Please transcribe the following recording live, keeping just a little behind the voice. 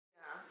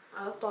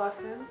I love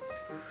dolphins.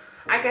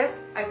 I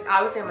guess,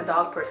 obviously I'm a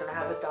dog person. I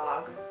have a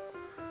dog.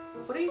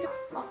 What are you doing?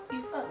 Fuck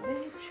you up,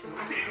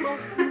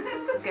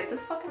 bitch. So get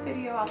this fucking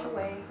video out the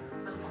way.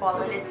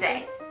 Call it a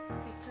day.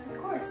 Of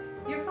course,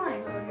 you're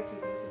fine. Okay.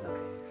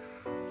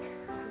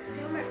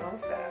 See my own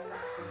fat.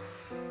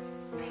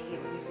 I hate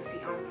when you can see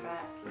I'm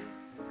fat.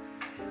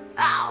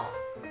 Ow!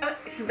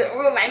 She's gonna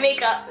ruin my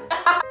makeup.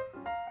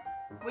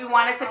 We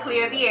wanted to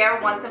clear the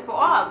air once and for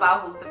all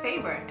about who's the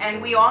favorite.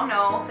 And we all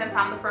know, since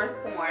I'm the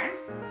firstborn,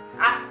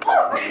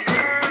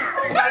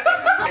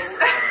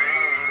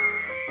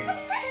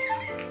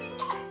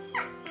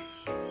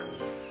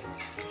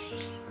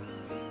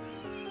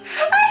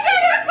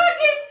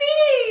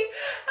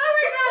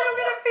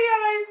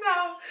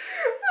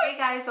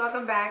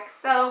 welcome back.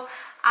 So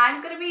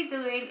I'm gonna be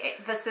doing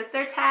the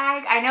sister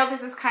tag. I know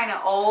this is kind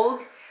of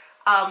old,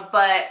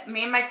 but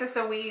me and my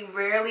sister, we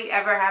rarely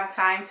ever have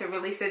time to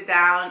really sit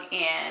down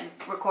and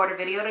record a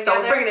video together.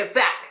 So we're bringing it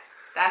back.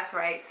 That's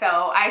right.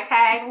 So I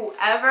tag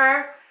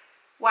whoever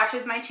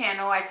watches my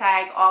channel. I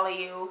tag all of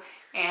you,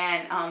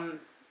 and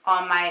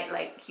all my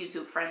like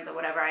YouTube friends or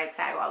whatever, I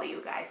tag all of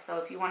you guys. So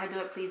if you want to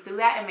do it, please do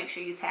that, and make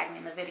sure you tag me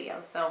in the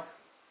video. So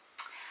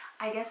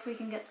I guess we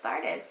can get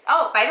started.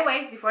 Oh, by the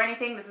way, before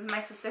anything, this is my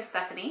sister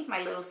Stephanie,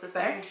 my little sister.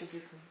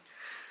 Introduce me.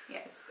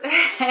 Yes.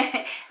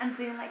 I'm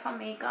doing like her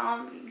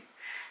makeup.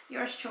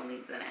 Yours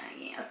truly's in it.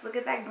 Yes. Look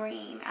at that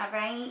green. All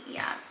right.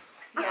 Yeah.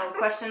 Yeah.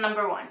 Question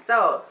number 1.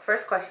 So,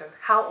 first question.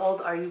 How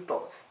old are you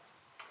both?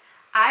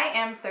 I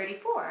am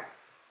 34.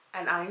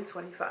 And I am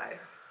 25.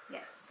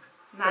 Yes.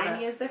 So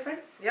 9 years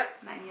difference? Yep.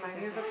 9 years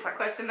 9 years difference. apart.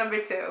 Question number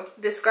 2.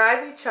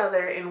 Describe each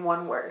other in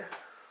one word.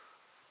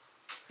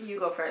 You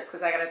go first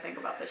because I got to think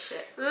about this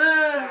shit. All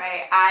Ugh.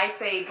 right. I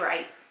say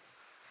bright.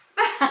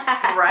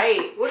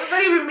 Bright? What does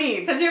that even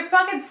mean? Because you're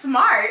fucking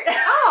smart.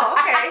 Oh,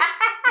 okay.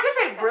 You can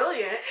say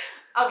brilliant.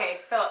 Okay,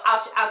 so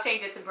I'll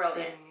change it to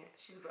brilliant.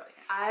 She's brilliant.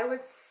 I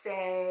would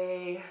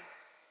say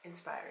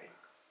inspiring.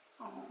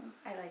 Oh,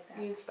 I like that.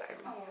 You inspire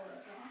me.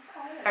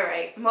 All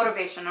right,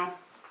 motivational.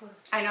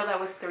 I know that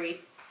was 3,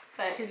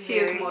 but she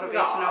is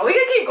motivational. Oh, we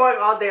can keep going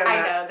all day on I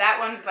that. know that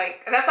one's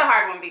like, that's a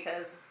hard one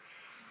because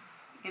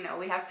you know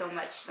we have so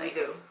much. Like,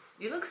 We do.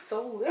 You look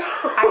so little.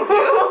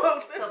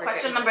 I do. So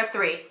question number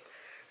 3.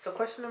 So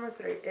question number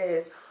 3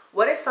 is,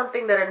 what is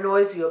something that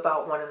annoys you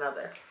about one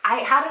another?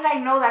 How did I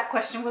know that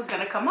question was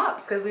gonna come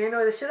up? Because we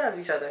annoy the shit out of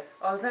each other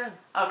all the time.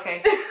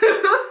 Okay.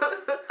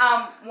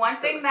 One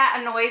thing that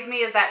annoys me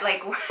is that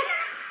like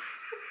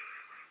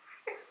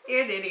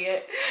you're an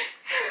idiot.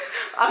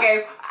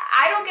 Okay,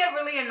 I don't get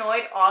really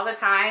annoyed all the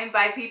time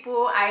by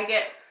people. I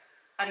get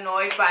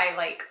annoyed by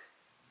like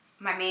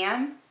my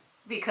man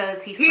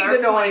because he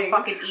slurps when he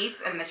fucking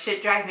eats, and the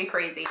shit drives me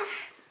crazy.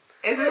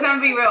 This is gonna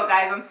be real,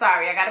 guys. I'm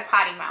sorry. I got a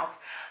potty mouth.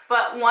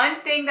 But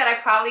one thing that I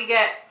probably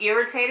get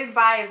irritated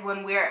by is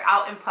when we're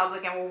out in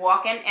public and we're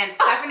walking, and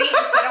Stephanie,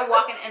 instead of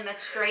walking in a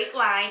straight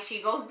line,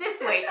 she goes this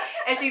way.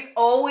 And she's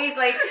always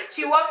like,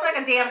 she walks like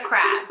a damn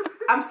crab.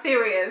 I'm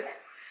serious.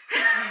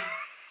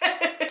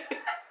 I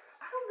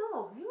don't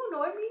know. You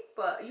annoy me,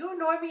 but you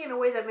annoy me in a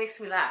way that makes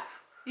me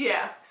laugh.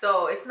 Yeah.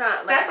 So it's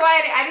not like... That's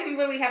why I didn't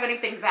really have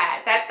anything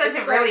bad. That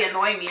doesn't really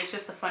annoy me. It's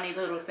just a funny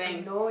little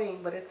thing.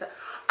 Annoying, but it's...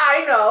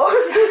 I know.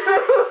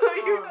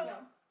 You know. No.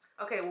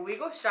 Okay, when we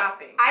go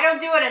shopping... I don't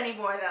do it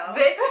anymore, though.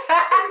 Bitch.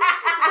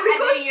 When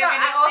we go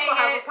I also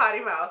have it. a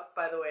potty mouth,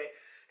 by the way.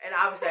 And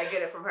obviously I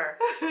get it from her.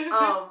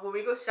 When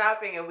we go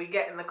shopping and we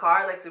get in the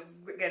car, like to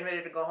get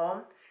ready to go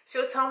home,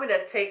 she'll tell me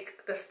to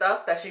take the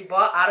stuff that she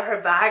bought out of her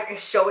bag and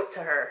show it to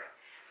her.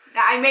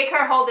 Now, I make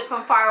her hold it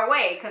from far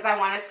away because I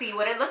want to see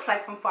what it looks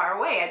like from far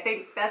away. I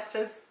think that's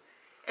just,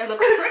 it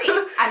looks pretty.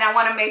 And I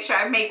want to make sure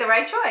I made the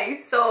right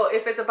choice. So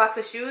if it's a box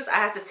of shoes, I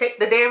have to take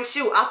the damn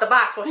shoe out the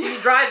box while she's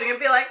driving and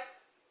be like...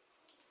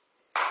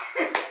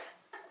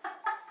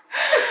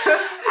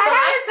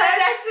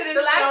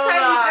 The last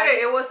time you did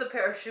it, it was a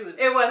pair of shoes.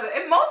 It wasn't.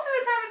 Most of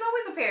the time, it's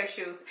always a pair of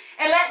shoes.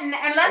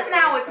 Unless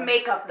now it's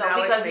makeup,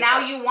 though, because now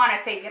you want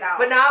to take it out.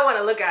 But now I want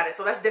to look at it,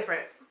 so that's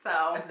different.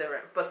 So that's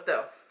different, but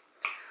still.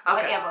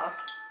 Okay. Whatever.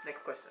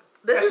 Next question.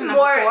 This Question is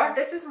more. number 4?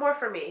 This is more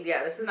for me.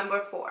 Yeah, this is number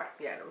 4.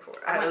 Yeah, number 4.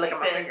 I had to look at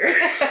my finger.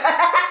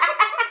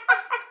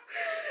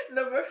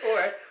 Number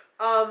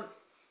 4.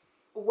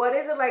 What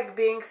is it like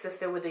being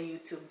sister with a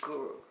YouTube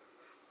guru?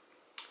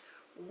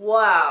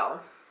 Wow.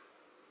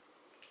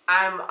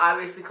 I'm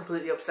obviously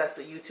completely obsessed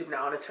with YouTube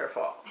now, and it's her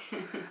fault.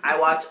 I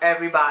watch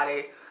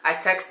everybody. I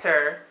text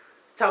her,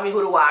 tell me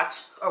who to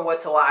watch or what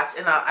to watch,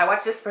 and I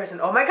watch this person.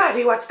 Oh my god,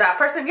 you watch that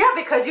person? Yeah,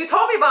 because you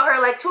told me about her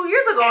like 2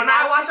 years ago, and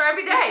now I watch her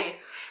every day.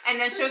 And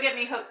then she'll get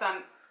me hooked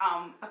on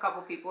a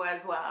couple people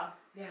as well.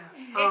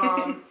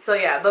 Yeah. So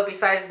yeah, but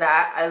besides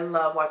that, I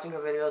love watching her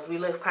videos. We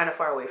live kind of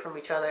far away from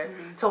each other,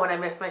 so when I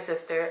miss my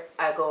sister,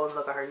 I go and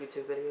look at her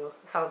YouTube videos.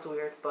 It sounds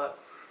weird, but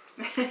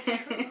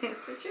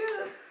it's the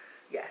truth.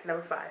 Yeah,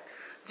 number 5.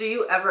 Do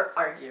you ever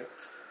argue?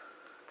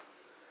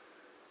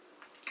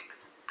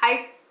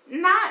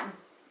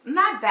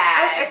 Not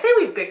bad. I say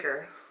we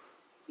bicker.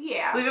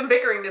 Yeah. We've been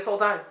bickering this whole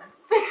time.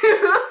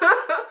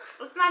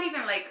 It's not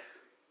even like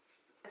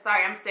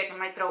Sorry, I'm sick and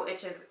my throat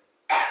itches.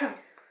 I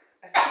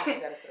still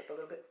gotta sit up a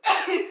little bit.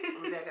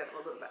 Maybe I got a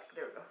little bit back.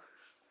 There we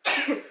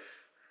go.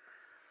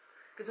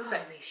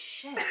 Holy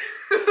shit.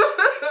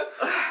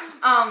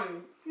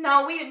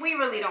 No, we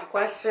really don't.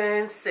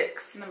 Question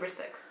 6. Number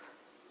 6.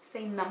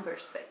 Say number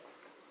 6.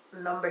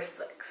 Number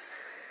 6.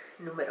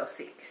 Numero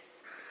 6.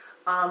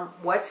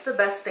 What's the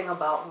best thing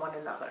about one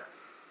another?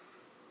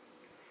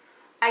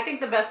 I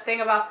think the best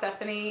thing about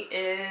Stephanie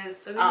is...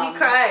 Let me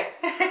cry.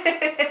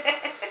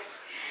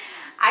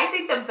 I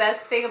think the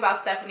best thing about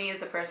Stephanie is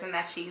the person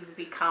that she's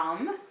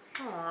become.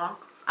 Aww.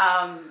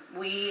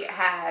 We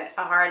had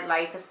a hard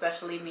life,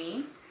 especially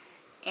me.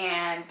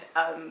 And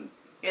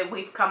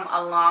we've come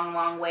a long,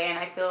 long way. And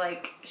I feel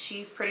like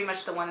she's pretty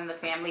much the one in the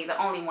family, the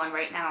only one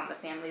right now in the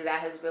family that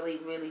has really,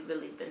 really,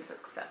 really been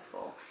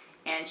successful.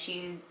 And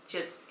she's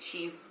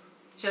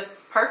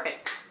just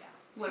perfect. Yeah.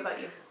 What about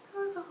you?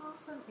 That was an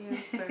awesome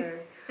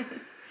answer.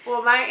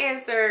 Well, my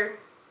answer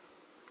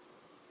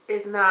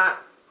is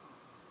not...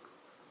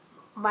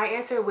 My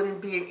answer wouldn't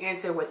be an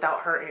answer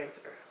without her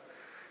answer.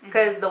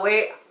 Because the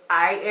way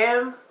I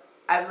am,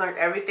 I've learned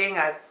everything.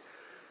 I've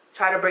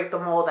tried to break the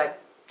mold. I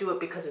do it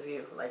because of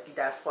you. Like,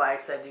 that's why I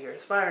said you're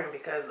inspiring,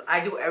 because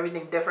I do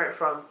everything different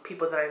from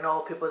people that I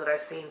know, people that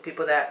I've seen,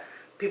 people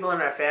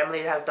in our family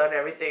have done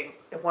everything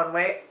in one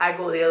way. I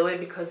go the other way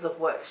because of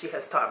what she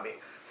has taught me.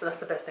 So that's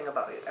the best thing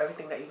about you.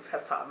 Everything that you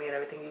have taught me and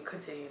everything you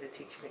continue to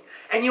teach me.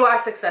 And you are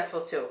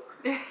successful too.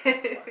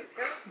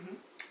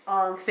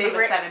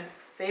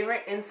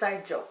 Favorite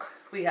inside joke.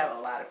 We have a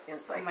lot of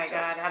inside jokes. Oh my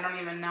god, I don't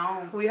even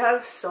know. We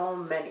have so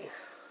many.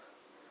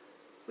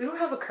 We don't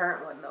have a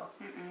current one though.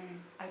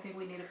 I think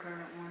we need a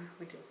current one.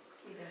 We do.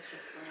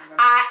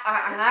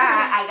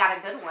 I got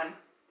a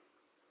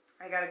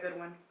good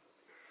one.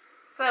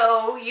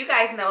 So you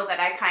guys know that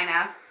I kind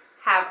of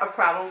have a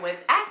problem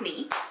with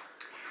acne.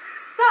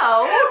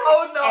 So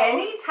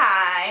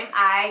anytime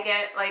I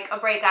get like a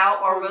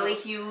breakout or really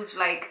huge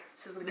like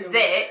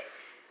zit,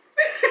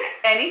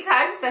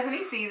 anytime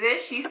Stephanie sees it,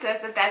 she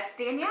says that that's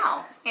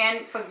Danielle.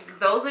 And for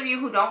those of you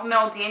who don't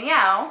know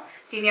Danielle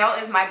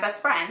is my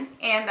best friend,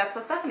 and that's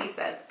what Stephanie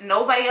says.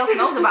 Nobody else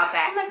knows about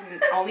that.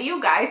 Only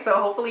you guys,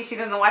 so hopefully she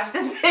doesn't watch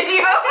this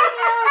video.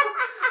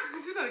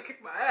 She's gonna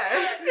kick my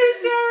ass.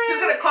 She's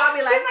gonna call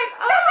me like,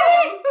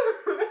 Stephanie!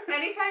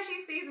 Anytime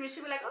she sees me,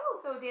 she'll be like, oh,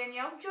 so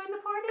Danielle joined the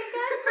party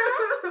again?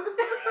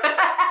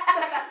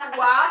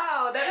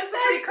 Wow, that is a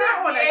pretty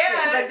current one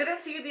actually, because I did it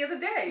to you the other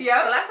day.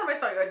 Yeah. The last time I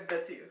saw you, I did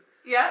that to you.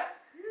 Yeah.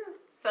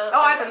 So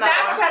on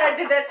Snapchat I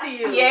did that to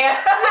you. Yeah.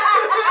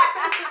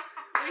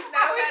 We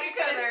Snapchat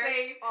each other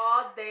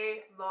all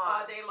day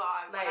long.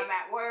 Like, when I'm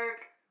at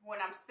work, when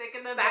I'm sick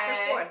in the back bed.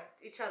 and forth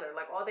each other,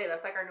 like all day.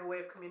 That's like our new way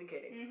of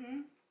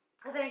communicating.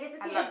 Because then I get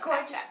to see your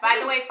gorgeous Snapchat. By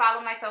the way,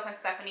 follow myself and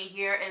Stephanie.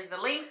 Here is the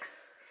links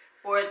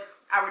for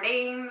our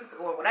names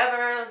or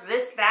whatever.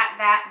 This,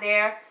 that,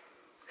 there.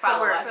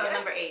 Follow us. So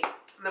number 8.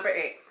 Number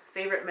 8.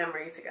 Favorite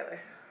memory together.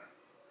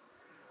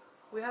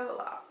 We have a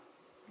lot.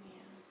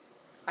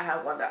 I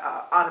have one that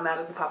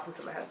automatically pops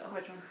into my head though.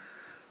 Which one?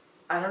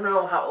 I don't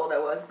know how old I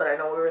was, but I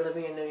know we were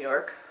living in New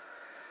York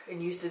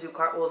and used to do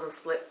cartwheels and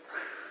splits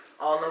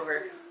all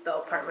over the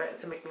apartment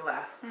to make me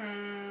laugh.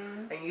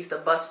 And you used to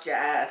bust your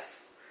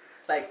ass.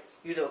 Like,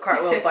 you do a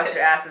cartwheel, bust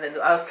your ass, and then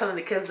I was telling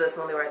the kids this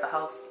when they were at the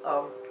house.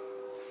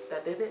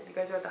 That did it? You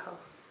guys were at the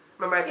house.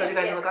 Remember I told you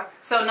guys in the car?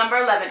 So number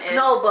 11 is...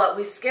 No, but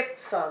we skipped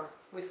some.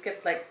 We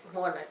skipped like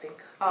one, I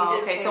think. Oh,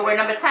 okay. So we're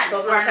number 10. So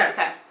we're number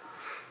 10.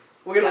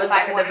 We're gonna look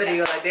back at the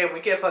video like, damn,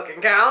 we can't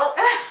fucking count.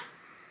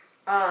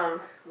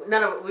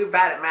 We're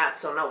bad at math,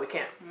 so no, we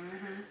can't.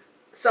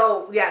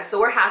 So yeah, so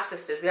we're half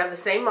sisters. We have the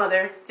same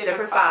mother,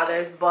 different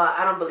fathers, but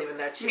I don't believe in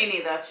that shit. Me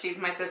neither. She's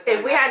my sister.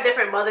 If we had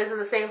different mothers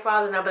and the same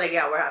father, then I'd be like,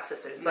 yeah, we're half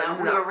sisters. But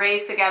no, we were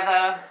raised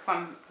together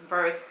from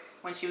birth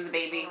when she was a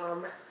baby.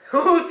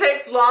 Who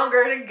takes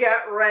longer to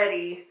get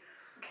ready?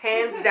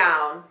 Hands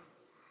down.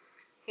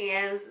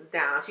 Hands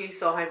down. She's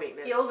so high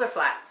maintenance. Heels or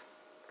flats?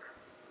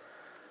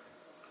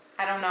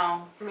 I don't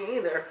know. Me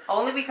either.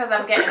 Only because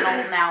I'm getting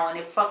old now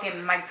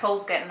and my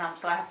toes getting numb,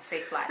 so I have to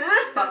say flats.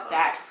 Fuck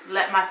that.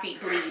 Let my feet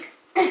bleed.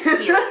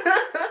 Heels.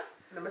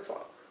 Number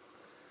 12.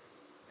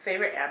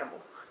 Favorite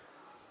animal?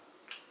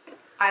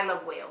 I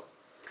love whales.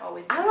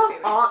 Always. I love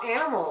all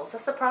animals.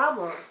 That's the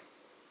problem.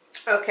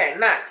 Okay,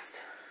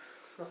 next.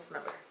 What's the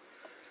number?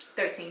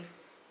 13.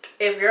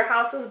 If your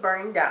house was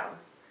burning down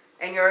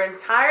and your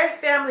entire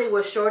family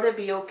was sure to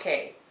be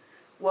okay,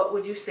 what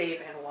would you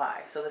save and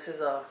why? So this is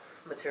a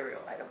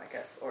material item, I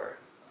guess, or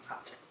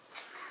object.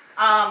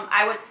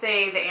 I would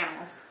say the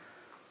animals.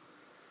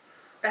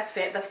 That's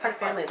part of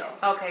family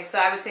though. Okay, so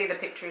I would say the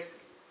pictures.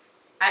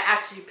 I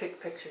actually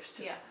picked pictures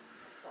too.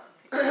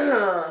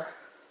 Yeah.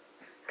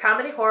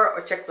 Comedy, horror,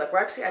 or chick flick? We're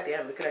actually at the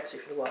end. We could actually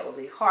figure out all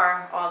these.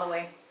 Horror all the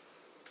way.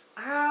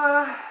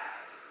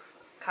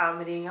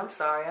 Comedy. I'm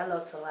sorry. I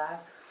love to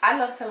laugh. I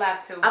love to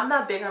laugh too. I'm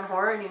not big on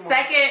horror anymore.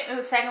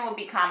 Second would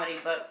be comedy,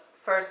 but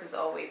first is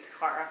always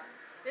horror.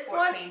 This 14.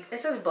 One, it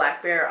says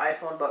BlackBerry or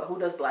iPhone, but who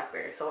does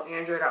BlackBerry? So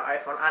Android or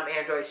iPhone? I'm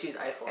Android, she's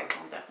iPhone.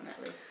 iPhone,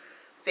 definitely.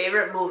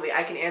 Favorite movie?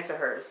 I can answer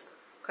hers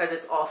because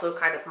it's also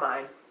kind of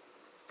mine.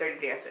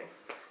 Dirty Dancing.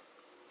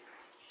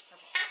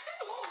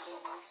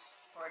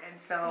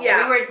 So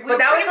yeah, but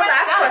that was the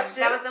last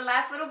question. That was the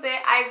last little bit.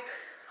 I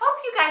hope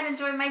you guys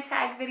enjoyed my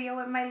tag video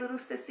with my little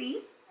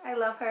sissy. I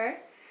love her.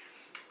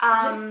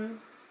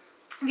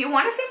 If you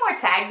want to see more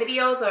tag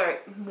videos or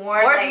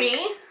more like,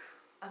 me,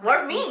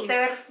 more me,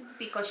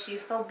 because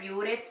she's so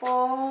beautiful.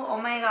 Oh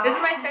my god, this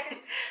is my second.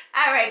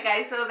 All right,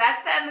 guys. So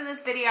that's the end of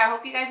this video. I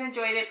hope you guys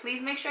enjoyed it.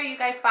 Please make sure you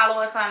guys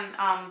follow us on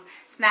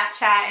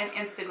Snapchat and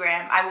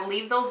Instagram. I will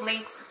leave those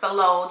links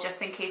below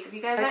just in case if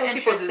you guys are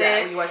interested. People do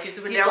that when you watch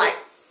YouTube and they're like,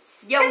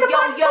 yo, in the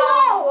box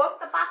below.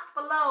 The box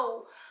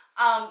below.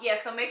 Yeah,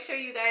 so make sure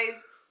you guys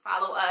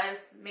follow us.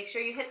 Make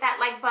sure you hit that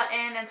like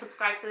button and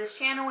subscribe to this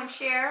channel and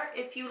share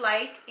if you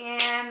like.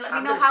 And let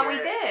me know how we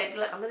did.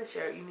 I'm going to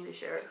share it. You need to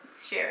share it.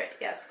 Share it.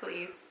 Yes,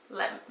 please.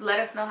 Let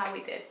us know how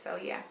we did. So,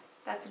 yeah,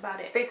 that's about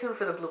it. Stay tuned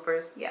for the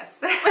bloopers. Yes.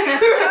 Bye,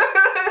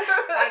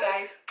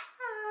 guys.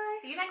 Bye.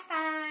 See you next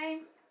time.